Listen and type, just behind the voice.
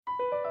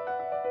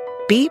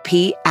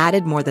BP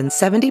added more than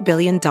 $70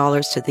 billion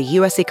to the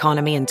U.S.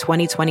 economy in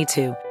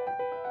 2022.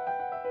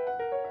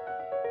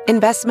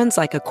 Investments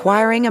like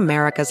acquiring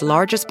America's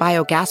largest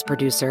biogas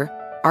producer,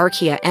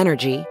 Archaea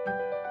Energy,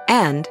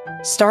 and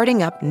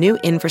starting up new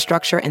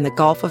infrastructure in the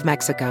Gulf of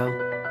Mexico.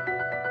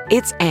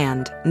 It's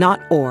and,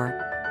 not or.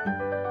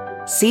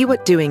 See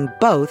what doing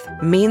both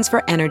means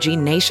for energy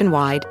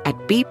nationwide at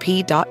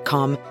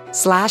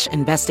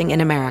bp.com/investing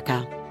in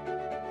America.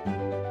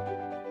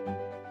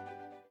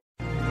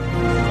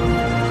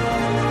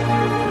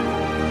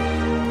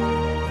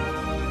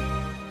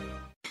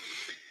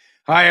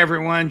 Hi,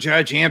 everyone.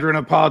 Judge Andrew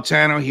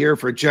Napolitano here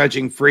for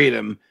Judging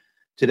Freedom.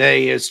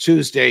 Today is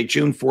Tuesday,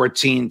 June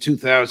 14,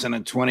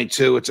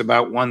 2022. It's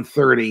about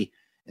 1:30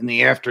 in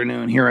the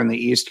afternoon here on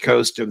the East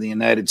Coast of the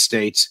United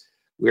States.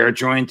 We are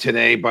joined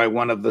today by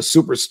one of the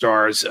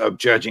superstars of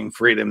Judging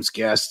Freedom's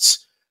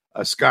guests,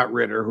 Scott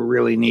Ritter, who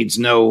really needs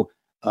no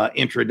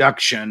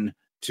introduction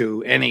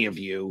to any of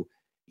you.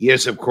 He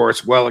is, of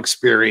course, well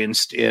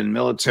experienced in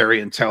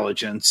military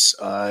intelligence,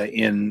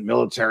 in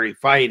military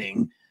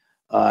fighting,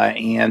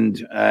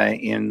 and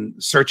in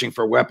searching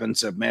for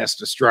weapons of mass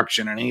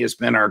destruction. And he has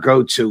been our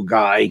go-to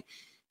guy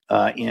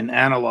in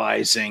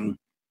analyzing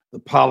the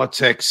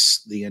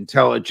politics, the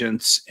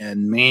intelligence,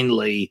 and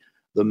mainly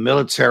the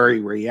military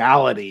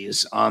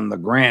realities on the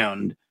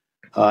ground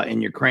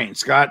in Ukraine.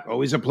 Scott,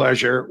 always a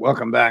pleasure.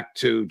 Welcome back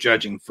to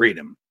Judging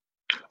Freedom.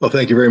 Well,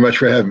 thank you very much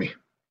for having me.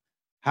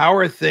 How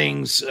are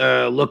things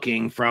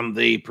looking from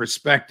the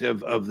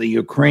perspective of the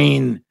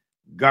Ukraine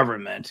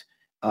government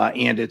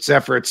and its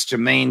efforts to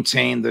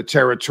maintain the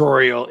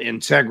territorial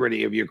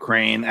integrity of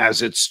Ukraine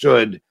as it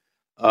stood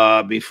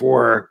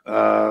before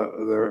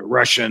the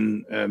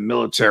Russian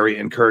military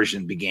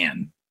incursion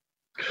began?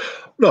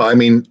 No, I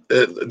mean,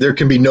 there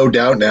can be no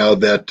doubt now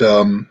that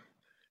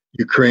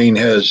Ukraine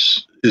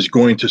is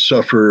going to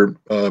suffer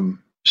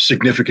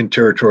significant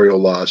territorial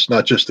loss,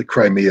 not just the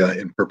Crimea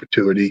in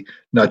perpetuity,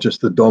 not just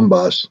the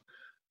Donbass,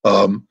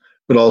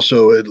 but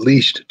also at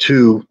least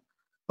two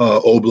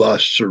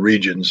oblasts or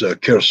regions,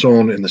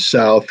 Kherson in the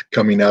south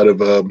coming out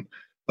of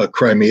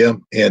Crimea,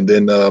 and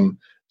then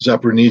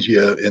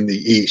Zaporizhzhia in the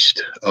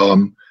east.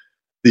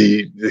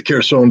 The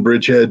Kherson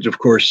bridgehead, of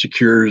course,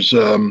 secures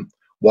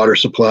water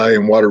supply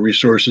and water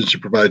resources. It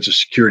provides a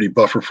security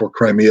buffer for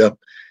Crimea.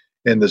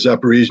 And the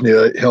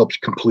Zaporizhzhia helps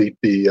complete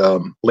the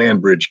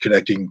land bridge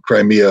connecting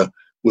Crimea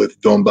with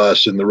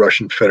Donbass and the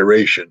Russian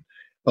Federation.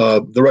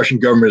 The Russian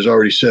government has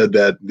already said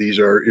that these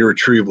are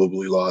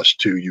irretrievably lost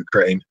to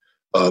Ukraine.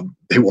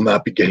 They will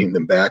not be getting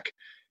them back.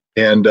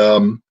 And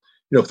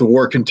if the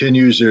war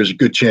continues, there's a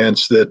good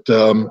chance that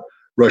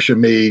Russia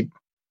may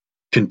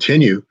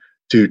continue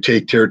to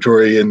take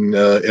territory in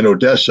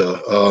Odessa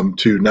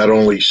to not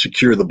only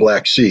secure the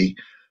Black Sea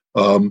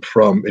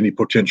from any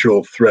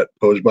potential threat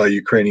posed by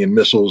Ukrainian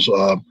missiles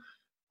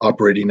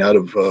operating out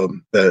of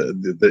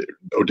the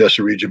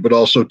Odessa region, but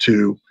also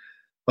to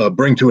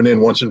bring to an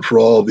end once and for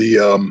all the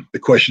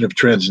question of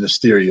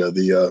Transnistria,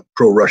 the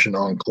pro-Russian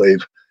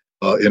enclave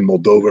in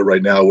Moldova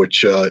right now,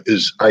 which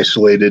is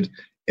isolated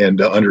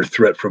and under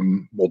threat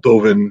from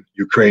Moldovan,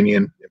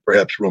 Ukrainian, and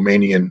perhaps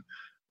Romanian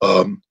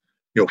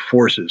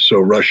forces.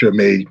 So Russia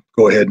may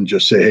go ahead and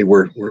just say, hey,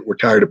 we're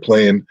tired of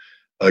playing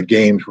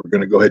games. We're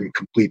going to go ahead and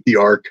complete the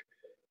arc.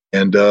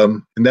 And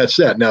that's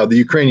that. Now, the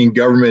Ukrainian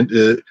government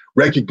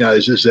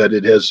recognizes that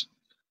it has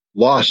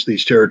lost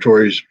these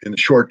territories in the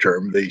short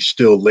term. They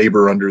still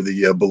labor under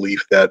the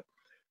belief that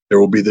there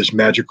will be this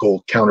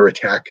magical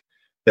counterattack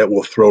that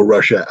will throw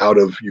Russia out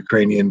of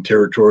Ukrainian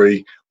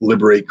territory,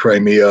 liberate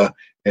Crimea,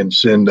 and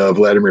send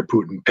Vladimir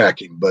Putin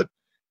packing. But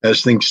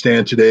as things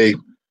stand today,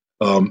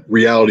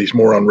 reality is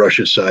more on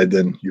Russia's side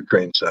than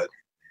Ukraine's side.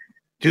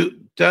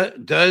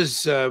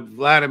 Does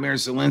Vladimir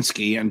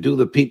Zelensky and do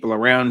the people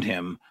around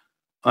him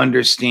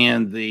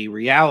understand the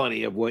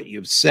reality of what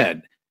you've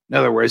said? In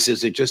other words,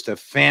 is it just a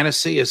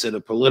fantasy? Is it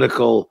a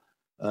political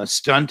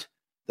stunt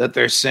that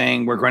they're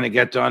saying we're going to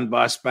get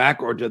Donbass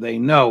back, or do they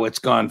know it's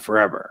gone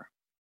forever?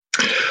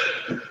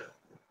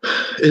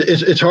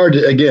 It's hard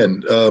to,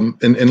 again,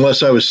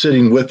 unless I was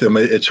sitting with them,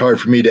 it's hard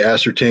for me to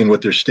ascertain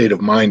what their state of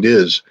mind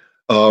is.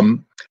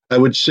 I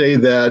would say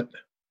that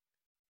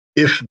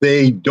if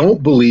they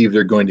don't believe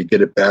they're going to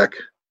get it back,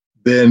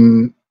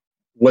 then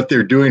what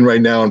they're doing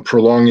right now in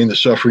prolonging the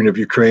suffering of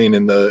Ukraine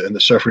and the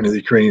suffering of the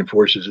Ukrainian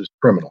forces is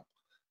criminal.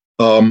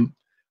 I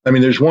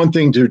mean, there's one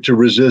thing to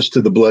resist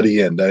to the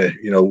bloody end.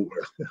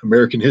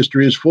 American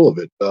history is full of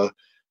it.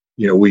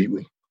 We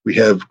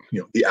have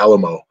the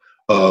Alamo.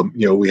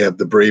 We have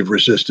the brave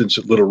resistance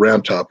at Little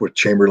Round Top with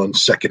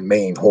Chamberlain's Second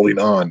Maine holding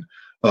on.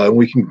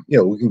 We can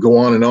go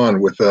on and on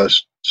with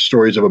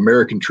stories of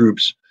American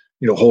troops,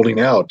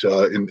 holding out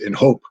in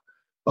hope.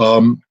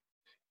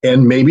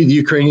 And maybe the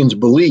Ukrainians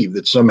believe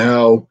that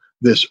somehow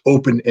this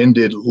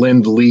open-ended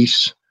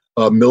lend-lease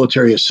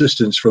military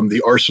assistance from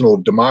the arsenal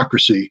of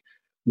democracy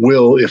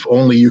will, if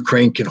only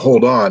Ukraine can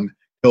hold on,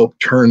 help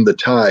turn the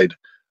tide.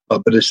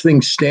 But as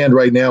things stand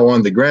right now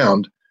on the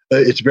ground,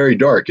 it's very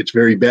dark, it's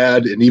very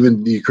bad, and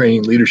even the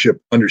Ukrainian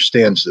leadership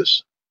understands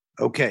this.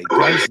 Okay,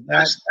 does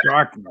that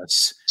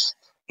darkness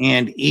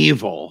and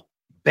evil,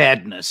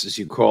 badness, as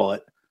you call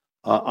it,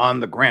 on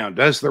the ground,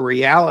 does the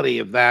reality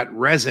of that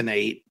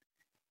resonate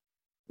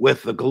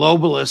with the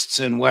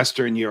globalists in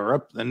Western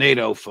Europe, the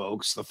NATO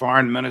folks, the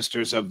foreign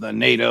ministers of the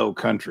NATO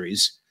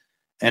countries,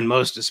 and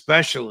most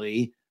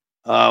especially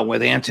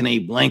with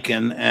Antony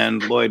Blinken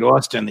and Lloyd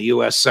Austin, the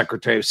U.S.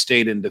 Secretary of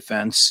State and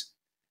Defense,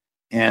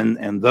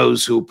 and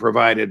those who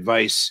provide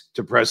advice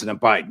to President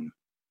Biden?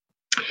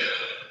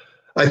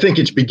 I think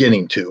it's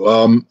beginning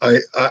to.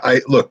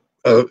 I look,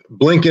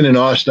 Blinken and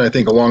Austin, I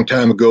think a long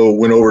time ago,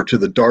 went over to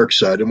the dark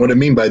side. And what I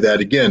mean by that,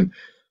 again,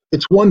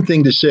 it's one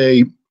thing to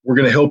say we're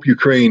going to help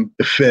Ukraine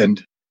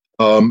defend,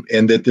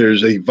 and that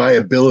there's a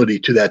viability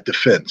to that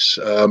defense.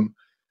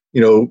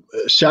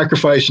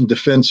 Sacrifice in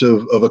defense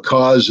of a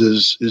cause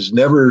is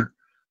never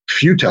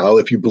futile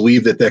if you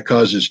believe that that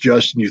cause is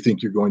just and you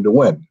think you're going to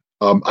win.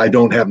 I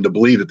don't happen to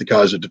believe that the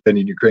cause of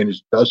defending Ukraine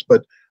is just,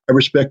 but I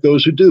respect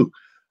those who do.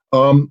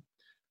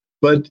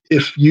 But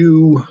if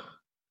you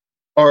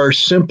are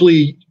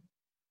simply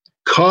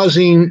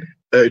trying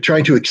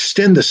to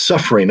extend the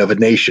suffering of a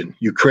nation,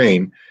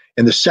 Ukraine,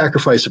 and the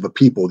sacrifice of a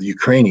people, the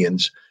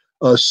Ukrainians,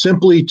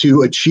 simply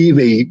to achieve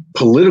a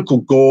political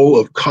goal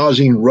of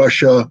causing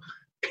Russia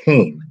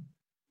pain,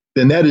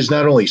 then that is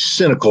not only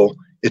cynical,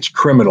 it's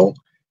criminal.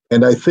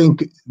 And I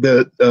think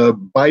that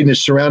Biden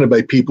is surrounded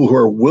by people who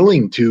are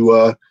willing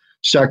to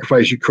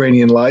sacrifice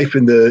Ukrainian life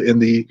and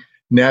the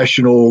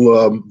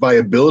national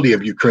viability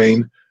of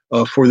Ukraine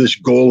for this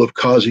goal of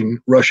causing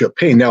Russia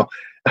pain. Now,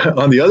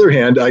 on the other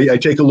hand, I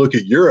take a look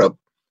at Europe.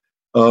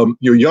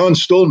 Jan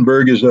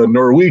Stoltenberg is a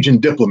Norwegian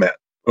diplomat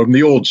from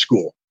the old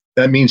school.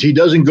 That means he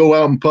doesn't go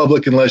out in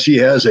public unless he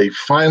has a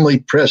finely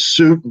pressed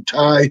suit and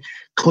tie,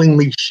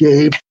 cleanly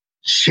shaved,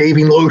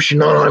 shaving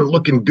lotion on,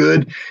 looking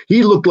good.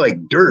 He looked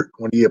like dirt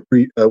when he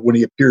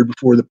appeared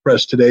before the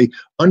press today,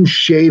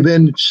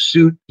 unshaven,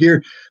 suit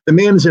gear. The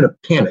man is in a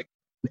panic,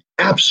 an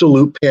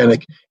absolute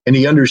panic, and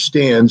he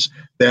understands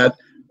that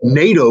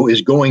NATO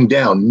is going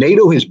down.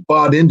 NATO has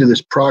bought into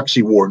this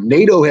proxy war.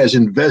 NATO has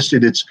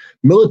invested its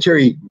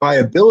military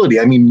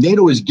viability. I mean,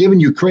 NATO has given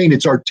Ukraine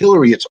its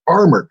artillery, its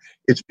armor,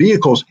 its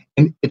vehicles,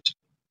 and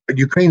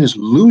Ukraine is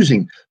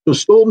losing. So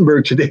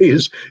Stoltenberg today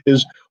is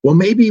well,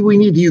 maybe we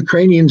need the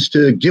Ukrainians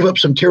to give up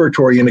some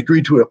territory and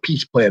agree to a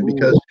peace plan,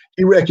 because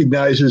he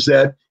recognizes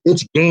that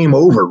it's game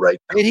over right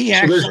now. Did he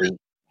actually?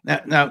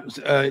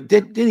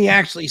 Did he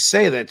actually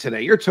say that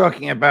today? You're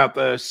talking about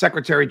the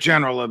Secretary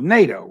General of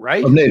NATO,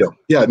 right? Of NATO.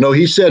 Yeah, no,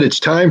 he said it's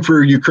time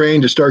for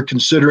Ukraine to start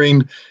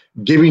considering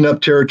giving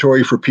up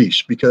territory for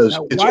peace, because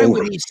it's why over.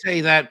 Would he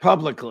say that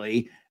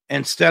publicly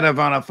instead of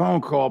on a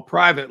phone call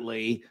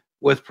privately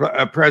with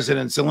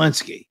President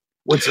Zelensky?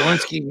 Would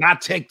Zelensky not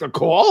take the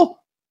call?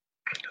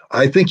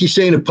 I think he's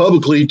saying it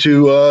publicly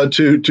to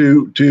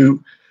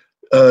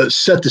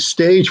set the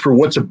stage for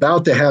what's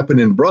about to happen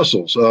in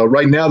Brussels.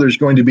 Right now, there's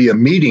going to be a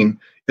meeting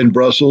in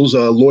Brussels.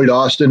 Lloyd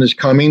Austin is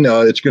coming.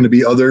 It's going to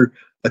be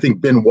I think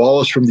Ben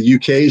Wallace from the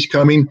UK is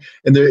coming,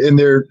 and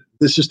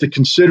this is to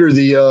consider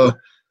the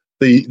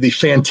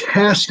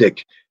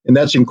fantastic, and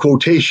that's in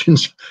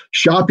quotations,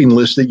 shopping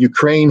list that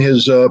Ukraine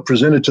has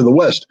presented to the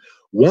West.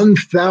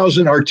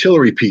 1,000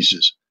 artillery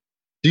pieces.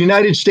 The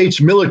United States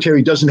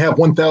military doesn't have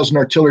 1,000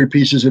 artillery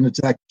pieces in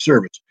its active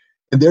service.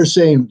 And they're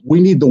saying,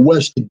 we need the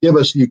West to give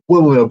us the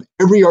equivalent of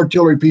every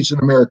artillery piece in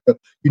America.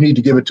 You need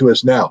to give it to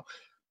us now.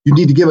 You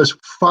need to give us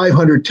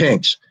 500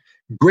 tanks.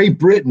 Great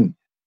Britain,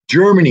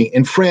 Germany,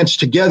 and France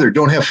together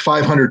don't have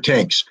 500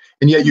 tanks.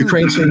 And yet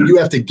Ukraine's saying, you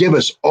have to give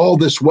us all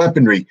this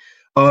weaponry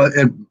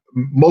and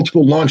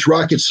multiple launch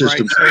rocket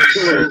systems.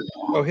 Right.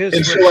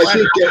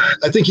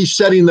 I think he's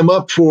setting them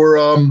up for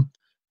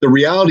the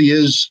reality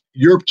is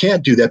Europe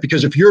can't do that,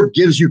 because if Europe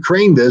gives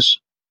Ukraine this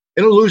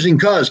in a losing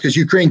cause, because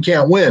Ukraine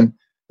can't win,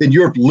 then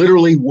Europe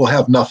literally will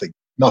have nothing.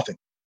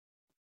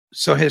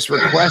 So his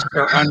requests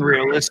are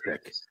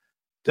unrealistic.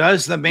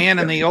 Does the man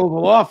in the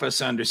Oval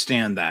Office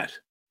understand that?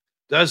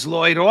 Does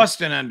Lloyd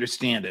Austin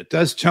understand it?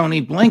 Does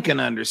Tony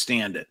Blinken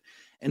understand it?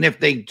 And if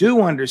they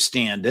do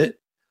understand it,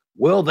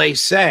 will they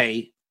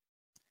say,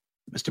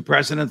 Mr.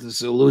 President,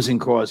 this is a losing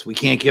cause. We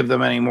can't give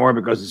them any more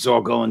because it's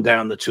all going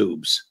down the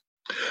tubes?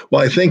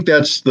 Well, I think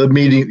that's the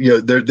meeting.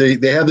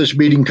 They have this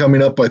meeting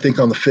coming up, I think,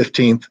 on the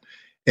 15th.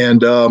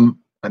 And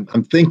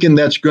I'm thinking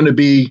that's going to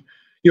be,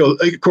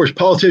 of course,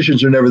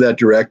 politicians are never that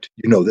direct.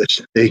 You know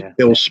this. They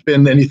will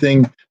spin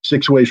anything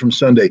 6 ways from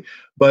Sunday.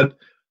 But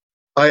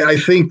I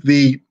think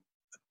the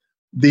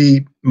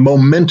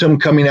momentum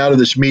coming out of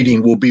this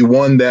meeting will be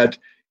one that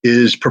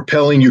is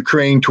propelling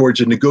Ukraine towards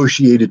a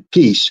negotiated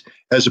peace,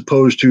 as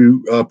opposed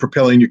to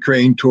propelling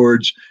Ukraine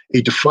towards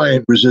a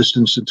defiant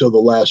resistance until the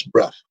last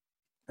breath.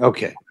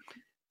 Okay.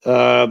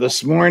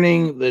 This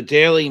morning, the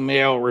Daily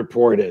Mail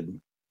reported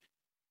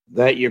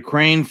that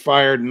Ukraine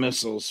fired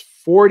missiles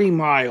 40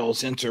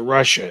 miles into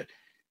Russia,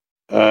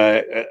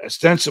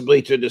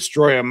 ostensibly to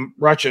destroy a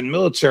Russian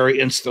military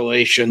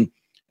installation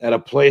at a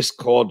place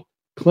called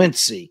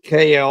Klintsy,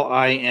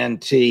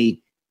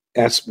 Klintsy.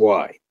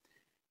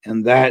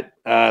 and that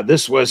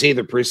this was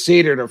either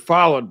preceded or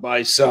followed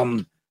by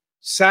some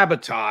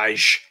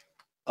sabotage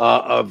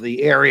of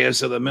the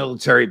areas of the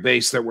military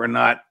base that were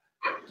not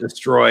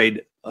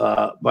destroyed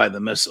by the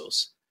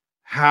missiles.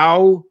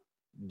 How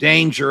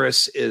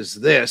dangerous is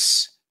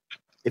this,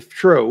 if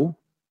true,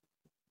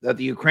 that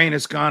the Ukraine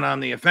has gone on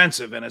the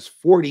offensive and is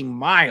 40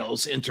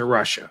 miles into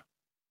Russia?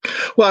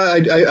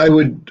 Well, I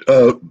would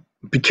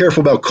be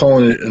careful about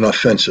calling it an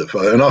offensive.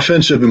 An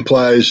offensive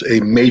implies a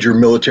major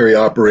military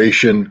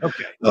operation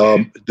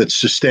that's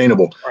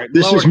sustainable. Right.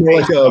 This is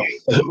more like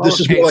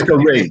a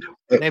raid.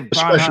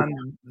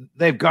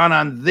 They've gone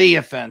on the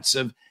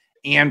offensive,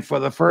 and for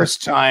the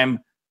first time,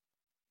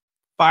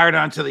 fired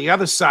onto the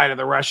other side of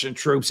the Russian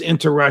troops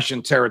into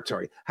Russian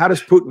territory. How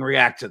does Putin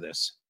react to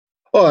this?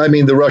 Oh, I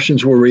mean, the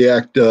Russians will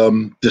react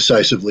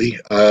decisively.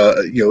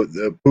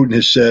 Putin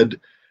has said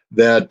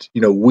that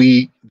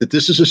that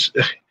this is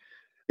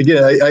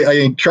again.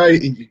 I try.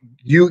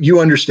 You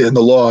understand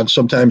the law and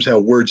sometimes how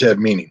words have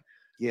meaning.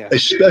 Yeah. A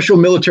special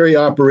military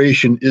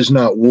operation is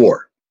not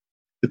war.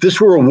 If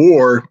this were a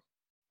war,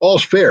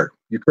 all's fair.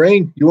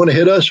 Ukraine, you want to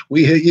hit us?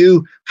 We hit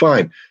you.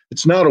 Fine.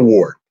 It's not a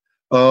war.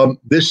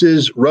 This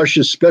is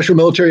Russia's special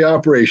military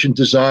operation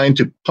designed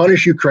to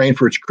punish Ukraine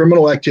for its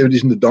criminal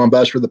activities in the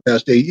Donbass for the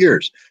past 8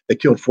 years. They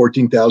killed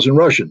 14,000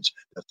 Russians.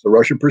 That's the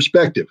Russian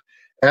perspective.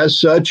 As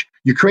such,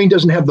 Ukraine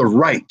doesn't have the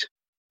right.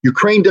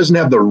 Ukraine doesn't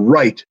have the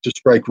right to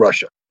strike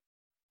Russia.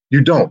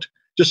 You don't.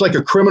 Just like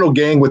a criminal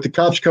gang with the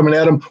cops coming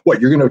at them, what,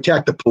 you're going to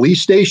attack the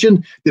police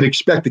station? Then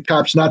expect the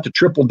cops not to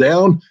triple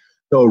down?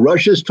 No,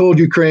 Russia's told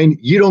Ukraine,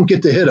 you don't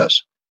get to hit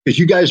us because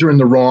you guys are in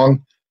the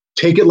wrong.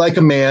 Take it like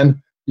a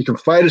man. You can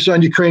fight us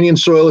on Ukrainian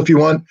soil if you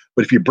want,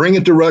 but if you bring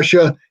it to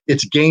Russia,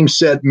 it's game,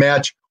 set,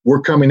 match.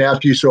 We're coming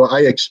after you. So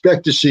I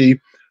expect to see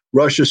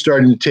Russia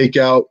starting to take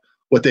out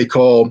what they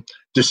call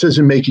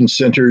decision-making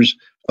centers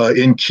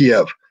in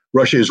Kiev.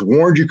 Russia has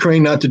warned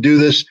Ukraine not to do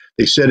this.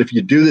 They said, if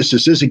you do this,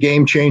 this is a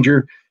game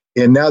changer.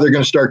 And now they're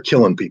going to start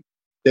killing people.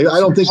 I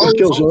don't think they'll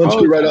kill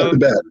Zelensky right off the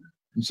bat.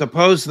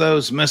 Suppose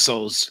those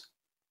missiles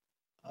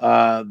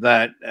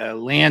that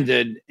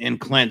landed in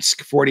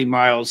Klinsk, 40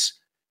 miles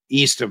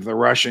east of the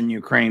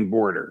Russian-Ukraine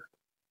border,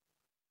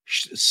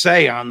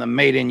 say on the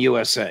Made in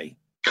USA.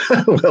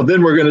 Well,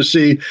 then we're going to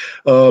see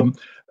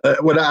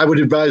what I would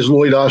advise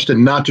Lloyd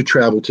Austin not to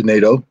travel to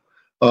NATO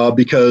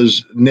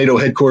because NATO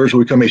headquarters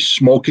will become a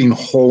smoking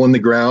hole in the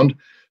ground.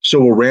 So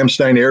will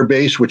Ramstein Air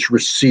Base, which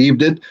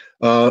received it.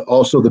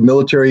 Also, the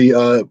military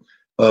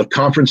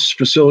conference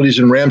facilities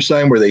in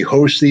Ramstein where they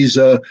host these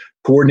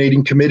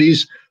coordinating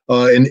committees.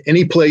 In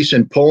any place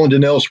in Poland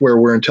and elsewhere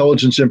where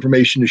intelligence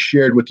information is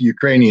shared with the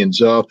Ukrainians.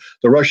 The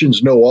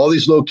Russians know all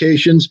these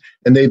locations,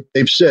 and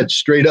they've said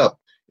straight up,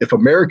 if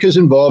America is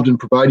involved in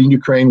providing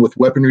Ukraine with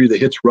weaponry that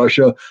hits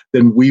Russia,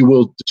 then we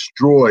will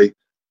destroy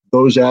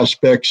those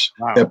aspects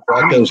that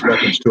brought those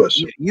weapons to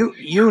us.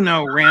 You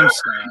know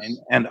Ramstein,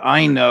 and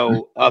I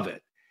know of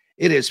it.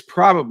 It is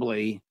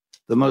probably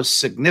the most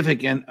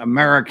significant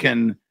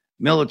American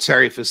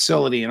military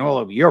facility in all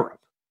of Europe.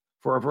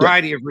 For a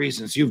variety of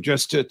reasons, you've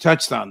just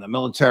touched on the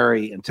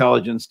military,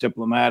 intelligence,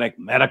 diplomatic,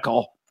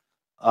 medical.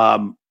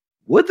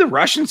 Would the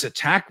Russians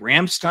attack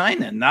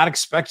Ramstein and not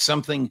expect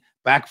something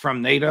back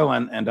from NATO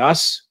and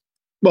us?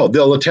 Well,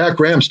 they'll attack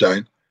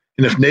Ramstein.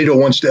 And if NATO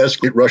wants to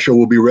escalate, Russia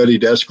will be ready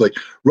to escalate.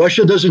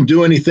 Russia doesn't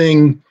do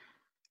anything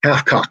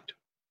half-cocked,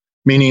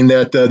 meaning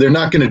that they're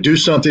not going to do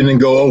something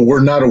and go, oh,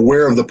 we're not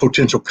aware of the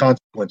potential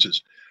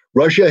consequences.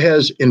 Russia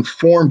has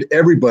informed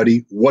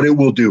everybody what it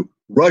will do.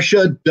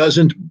 Russia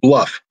doesn't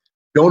bluff.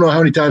 Don't know how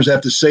many times I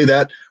have to say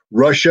that.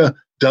 Russia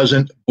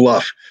doesn't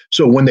bluff.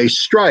 So when they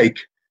strike,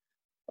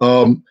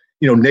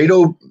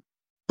 NATO,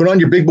 put on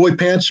your big boy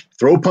pants,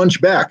 throw a punch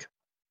back.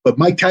 But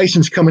Mike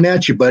Tyson's coming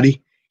at you,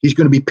 buddy. He's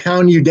going to be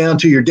pounding you down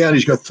till you're down.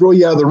 He's going to throw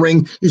you out of the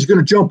ring. He's going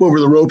to jump over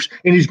the ropes,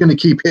 and he's going to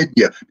keep hitting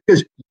you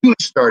because you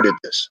started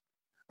this.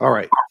 All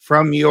right.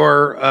 From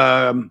your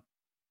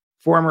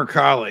former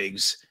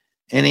colleagues,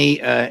 any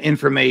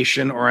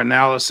information or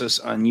analysis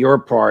on your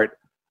part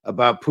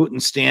about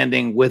Putin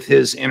standing with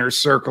his inner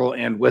circle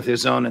and with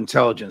his own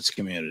intelligence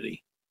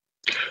community?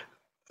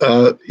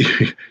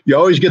 You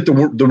always get the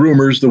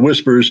rumors, the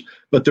whispers,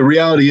 but the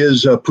reality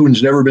is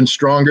Putin's never been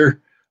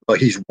stronger.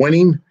 He's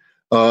winning.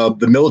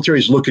 The military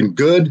is looking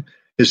good.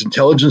 His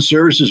intelligence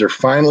services are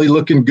finally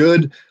looking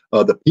good.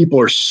 The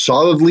people are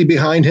solidly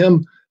behind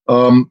him.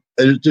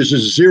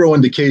 There's zero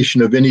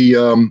indication of any,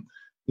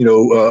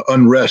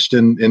 unrest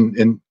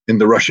in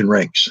the Russian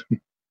ranks.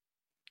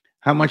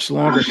 How much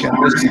longer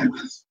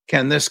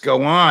can this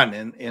go on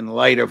in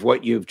light of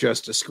what you've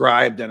just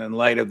described and in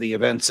light of the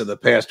events of the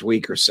past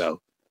week or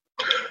so?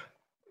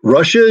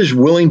 Russia is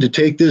willing to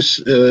take this.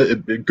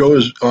 It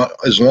goes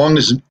as long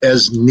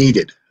as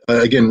needed.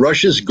 Again,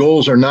 Russia's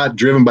goals are not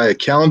driven by a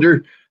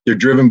calendar. They're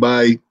driven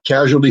by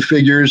casualty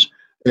figures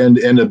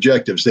and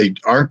objectives. They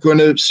aren't going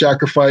to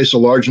sacrifice a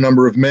large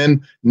number of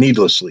men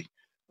needlessly.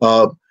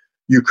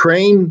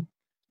 Ukraine,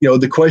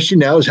 the question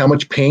now is how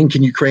much pain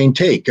can Ukraine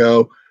take?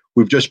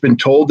 We've just been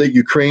told that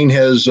Ukraine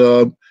has,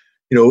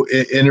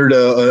 entered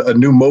a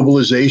new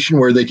mobilization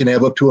where they can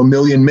have up to 1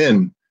 million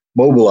men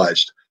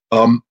mobilized.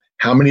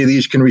 How many of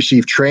these can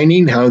receive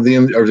training? How are they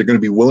going to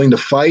be willing to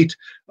fight?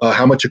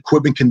 How much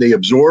equipment can they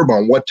absorb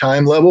on what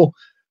time level?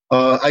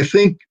 I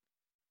think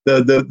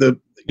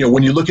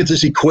when you look at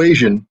this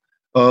equation,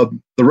 the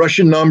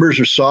Russian numbers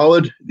are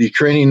solid. The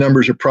Ukrainian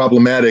numbers are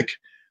problematic.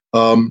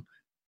 I'm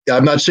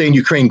not saying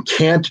Ukraine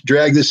can't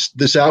drag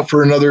this out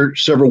for another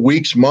several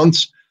weeks,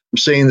 months. I'm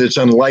saying that it's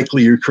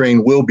unlikely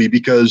Ukraine will be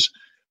because,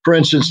 for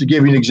instance, to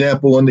give you an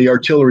example on the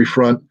artillery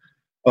front,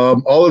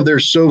 all of their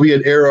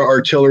Soviet-era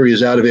artillery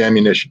is out of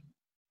ammunition.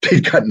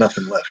 They've got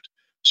nothing left.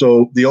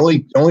 So the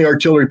only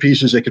artillery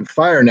pieces they can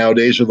fire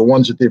nowadays are the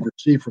ones that they've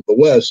received from the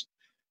West.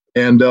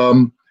 And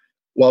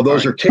while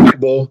those are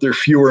capable, they're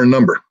fewer in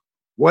number.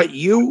 What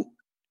you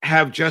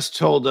have just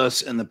told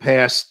us in the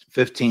past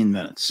 15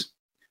 minutes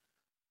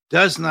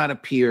does not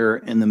appear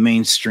in the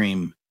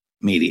mainstream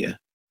media.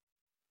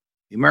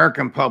 The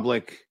American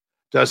public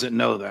doesn't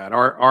know that.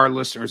 Our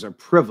listeners are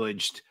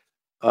privileged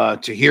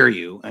to hear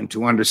you and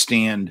to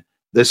understand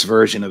this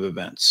version of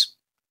events.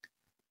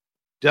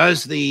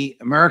 Does the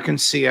American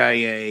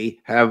CIA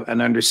have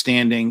an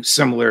understanding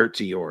similar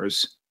to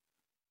yours?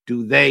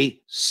 Do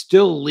they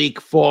still leak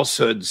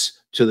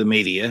falsehoods to the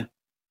media?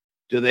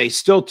 Do they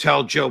still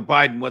tell Joe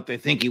Biden what they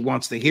think he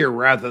wants to hear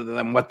rather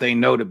than what they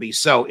know to be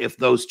so, if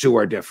those two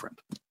are different?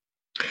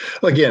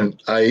 Again,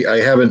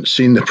 I haven't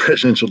seen the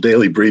presidential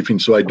daily briefing,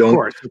 so I don't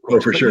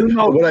know for sure. You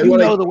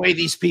know the way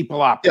these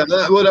people operate.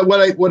 Yeah,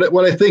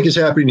 what I think is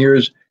happening here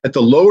is at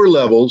the lower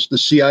levels, the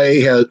CIA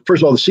has,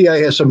 first of all, the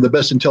CIA has some of the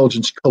best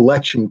intelligence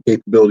collection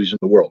capabilities in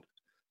the world.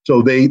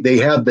 So they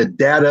have the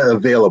data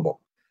available.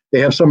 They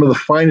have some of the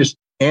finest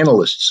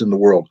analysts in the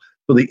world.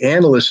 So the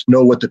analysts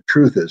know what the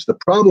truth is. The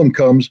problem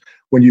comes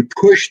when you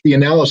push the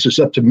analysis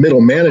up to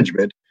middle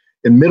management,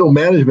 and middle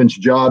management's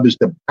job is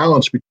to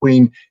balance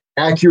between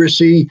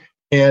accuracy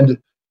and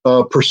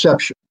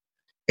perception.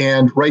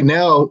 And right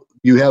now,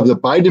 you have the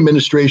Biden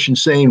administration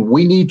saying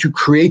we need to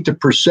create the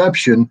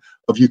perception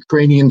of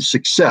Ukrainian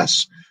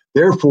success.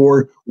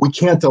 Therefore, we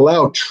can't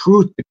allow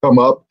truth to come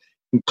up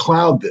and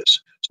cloud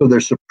this. So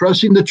they're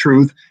suppressing the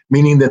truth,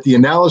 meaning that the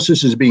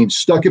analysis is being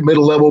stuck at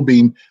middle level,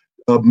 being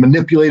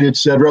manipulated,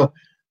 etc.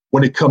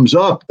 When it comes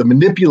up, the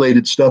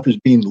manipulated stuff is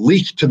being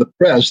leaked to the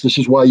press. This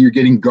is why you're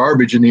getting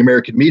garbage in the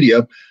American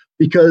media,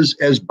 because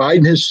as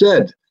Biden has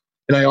said,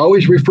 and I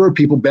always refer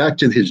people back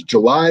to his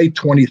July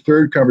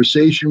 23rd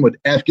conversation with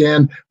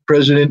Afghan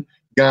President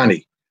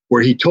Ghani,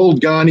 where he told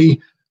Ghani,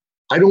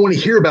 I don't want to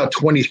hear about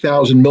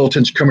 20,000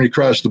 militants coming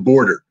across the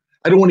border.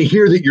 I don't want to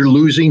hear that you're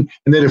losing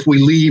and that if we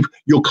leave,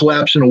 you'll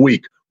collapse in a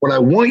week. What I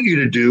want you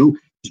to do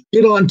is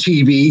get on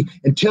TV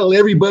and tell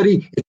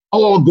everybody it's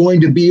all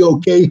going to be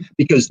okay,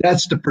 because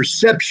that's the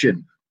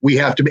perception we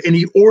have to. And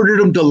he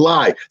ordered them to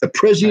lie. The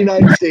president of the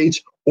United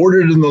States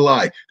ordered him to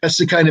lie. That's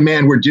the kind of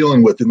man we're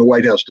dealing with in the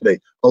White House today,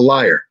 a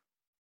liar.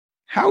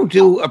 How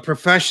do a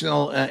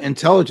professional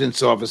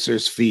intelligence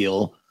officers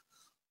feel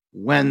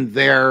when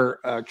their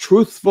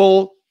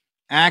truthful,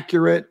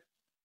 accurate,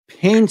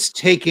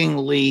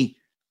 painstakingly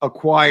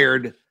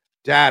acquired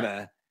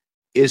data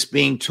is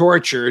being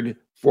tortured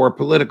for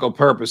political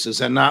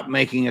purposes and not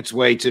making its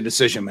way to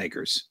decision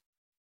makers?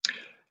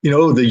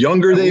 The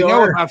younger they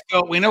are.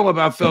 We know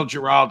about Phil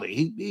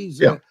Giraldi.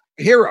 He's a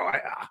hero.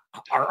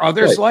 Are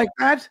others like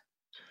that?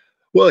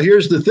 Well,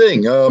 here's the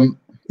thing.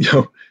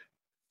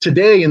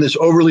 Today in this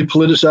overly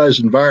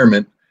politicized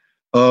environment,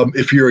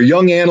 if you're a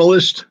young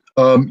analyst,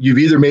 you've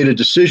either made a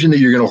decision that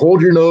you're going to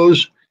hold your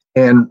nose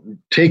and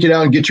take it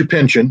out and get your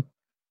pension,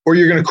 or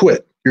you're going to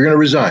quit. You're going to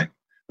resign.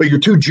 But you're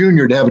too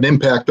junior to have an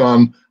impact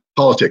on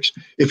politics.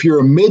 If you're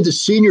a mid to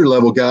senior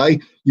level guy,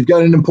 you've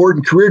got an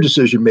important career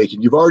decision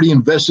making. You've already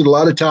invested a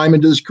lot of time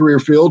into this career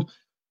field.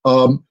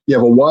 You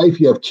have a wife,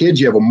 you have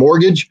kids, you have a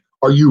mortgage.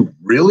 Are you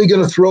really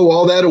going to throw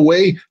all that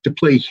away to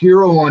play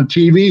hero on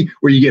TV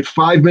where you get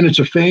 5 minutes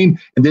of fame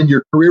and then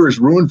your career is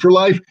ruined for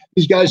life?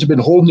 These guys have been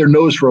holding their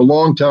nose for a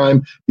long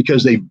time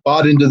because they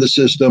bought into the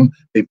system,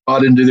 they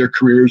bought into their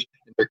careers,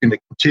 and they're going to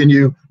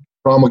continue to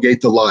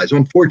promulgate the lies.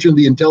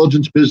 Unfortunately, the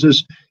intelligence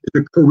business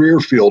is a career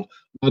field,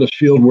 not a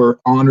field where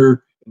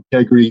honor,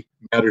 integrity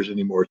matters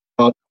anymore.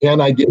 Can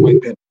I get my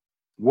pen?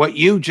 What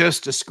you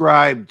just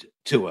described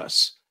to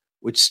us,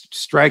 which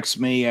strikes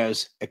me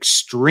as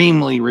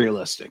extremely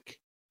realistic,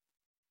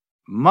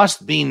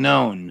 must be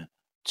known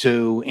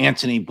to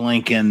Antony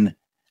Blinken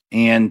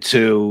and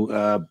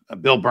to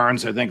Bill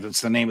Burns, I think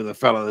that's the name of the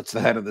fellow that's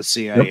the head of the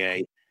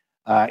CIA,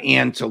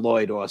 and to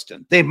Lloyd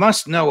Austin. They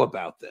must know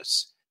about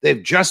this.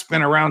 They've just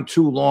been around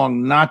too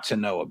long not to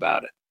know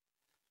about it.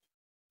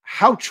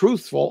 How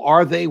truthful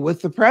are they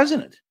with the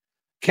president?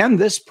 Can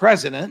this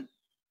president,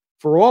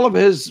 for all of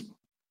his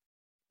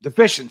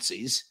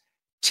deficiencies,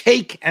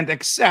 take and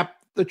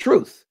accept the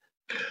truth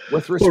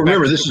with respect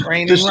to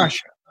Ukraine and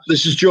Russia?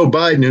 This is Joe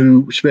Biden,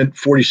 who spent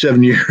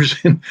 47 years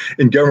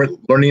in government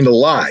learning to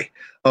lie.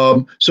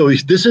 So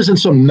this isn't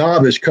some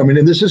novice coming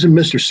in. This isn't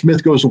Mr.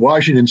 Smith goes to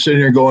Washington sitting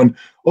there going,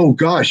 oh,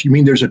 gosh, you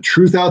mean there's a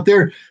truth out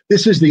there?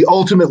 This is the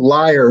ultimate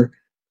liar.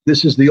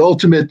 This is the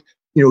ultimate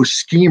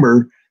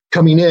schemer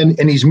coming in,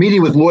 and he's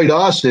meeting with Lloyd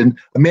Austin,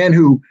 a man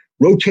who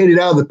rotated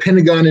out of the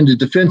Pentagon into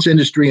defense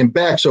industry and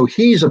back. So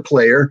he's a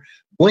player.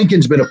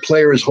 Blinken's been a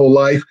player his whole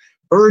life.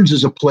 Burns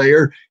is a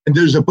player, and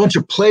there's a bunch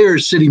of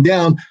players sitting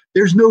down.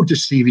 There's no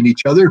deceiving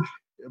each other.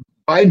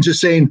 Biden's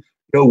just saying,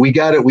 we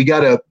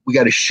gotta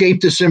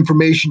shape this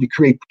information to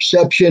create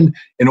perception.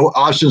 And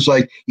Austin's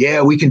like,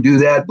 yeah, we can do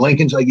that.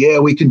 Blinken's like, yeah,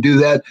 we can do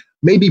that.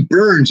 Maybe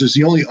Burns is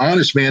the only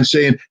honest man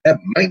saying that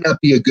might not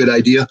be a good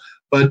idea.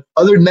 But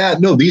other than that,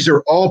 no, these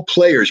are all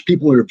players,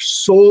 people who have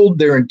sold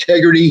their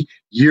integrity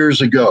years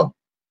ago.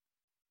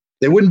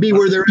 They wouldn't be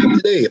where they're at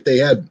today if they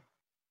hadn't.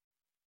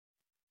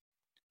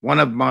 One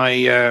of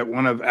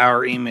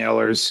our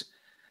emailers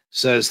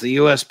says the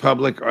U.S.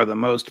 public are the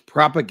most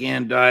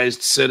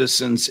propagandized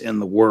citizens in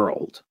the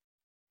world.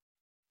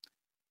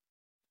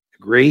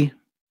 Agree?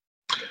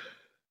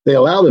 They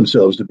allow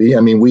themselves to be. I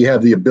mean, we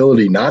have the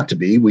ability not to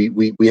be.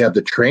 We have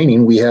the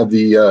training. We have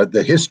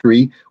the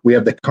history. We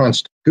have the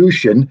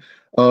Constitution.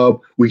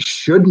 We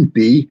shouldn't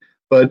be.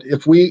 But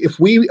if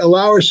we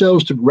allow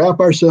ourselves to wrap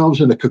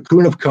ourselves in a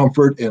cocoon of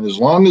comfort, and as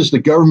long as the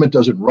government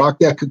doesn't rock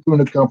that cocoon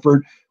of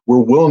comfort, we're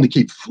willing to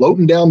keep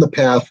floating down the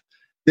path,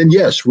 then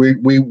yes, we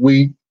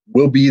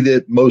will be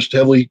the most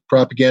heavily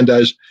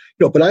propagandized.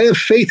 But I have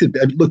faith in.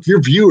 Look, your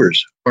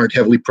viewers aren't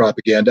heavily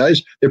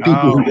propagandized. They're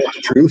people who want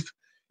the truth.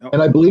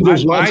 And I believe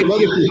there's lots of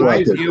other people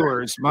out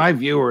there. My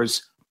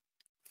viewers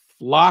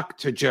flock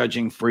to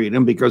Judging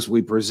Freedom because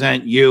we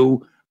present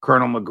you,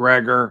 Colonel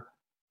McGregor,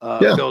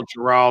 Phil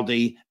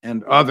Giraldi,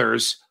 and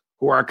others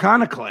who are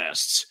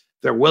iconoclasts.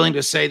 They're willing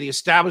to say the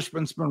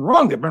establishment's been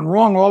wrong. They've been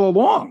wrong all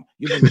along.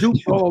 You've been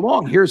duped all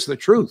along. Here's the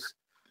truth.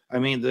 I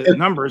mean, the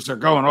numbers are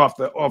going off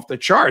the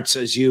charts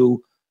as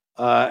you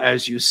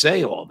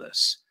say all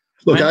this.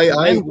 Look,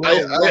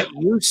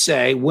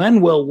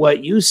 when will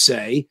what you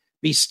say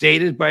be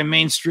stated by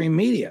mainstream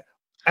media?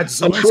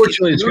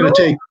 Unfortunately, it's going to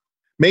take.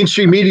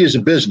 Mainstream media is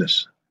a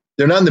business.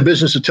 They're not in the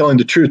business of telling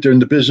the truth. They're in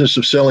the business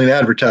of selling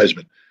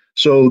advertisement.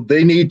 So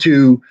they need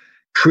to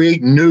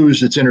create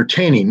news that's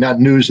entertaining, not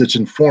news that's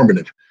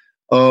informative.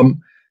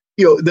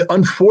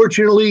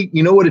 Unfortunately,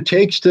 you know what it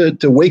takes to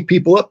wake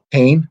people up?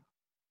 Pain.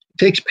 It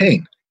takes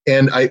pain.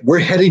 And we're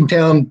heading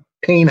down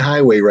pain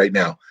highway right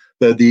now.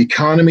 The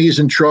economy is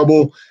in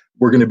trouble.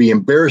 We're going to be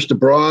embarrassed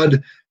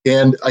abroad.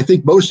 And I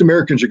think most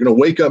Americans are going to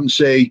wake up and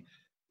say,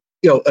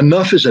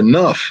 enough is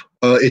enough.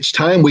 It's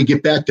time we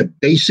get back to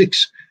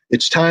basics.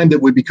 It's time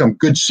that we become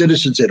good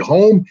citizens at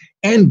home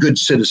and good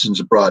citizens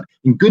abroad.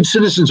 And good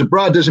citizens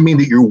abroad doesn't mean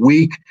that you're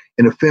weak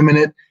and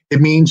effeminate.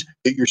 It means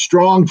that you're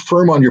strong,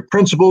 firm on your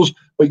principles,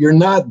 but you're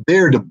not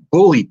there to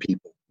bully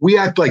people. We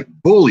act like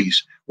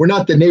bullies. We're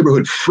not the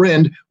neighborhood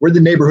friend. We're the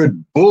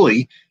neighborhood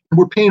bully. And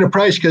we're paying a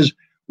price because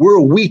we're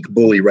a weak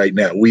bully right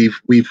now. We've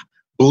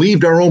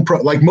believed our own,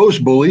 like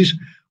most bullies,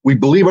 we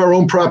believe our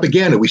own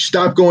propaganda. We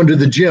stop going to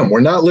the gym.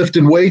 We're not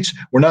lifting weights.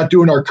 We're not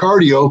doing our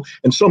cardio.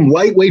 And some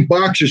lightweight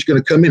boxer is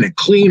going to come in and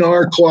clean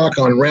our clock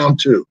on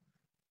round 2.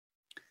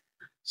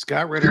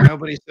 Scott Ritter,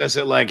 nobody says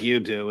it like you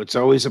do. It's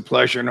always a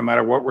pleasure, no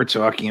matter what we're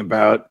talking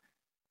about.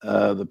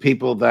 The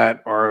people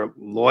that are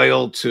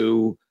loyal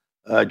to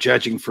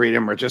Judging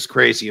Freedom are just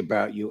crazy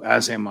about you,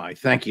 as am I.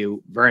 Thank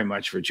you very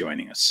much for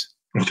joining us.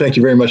 Well, thank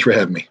you very much for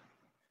having me.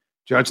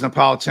 Judge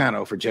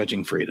Napolitano for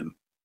Judging Freedom.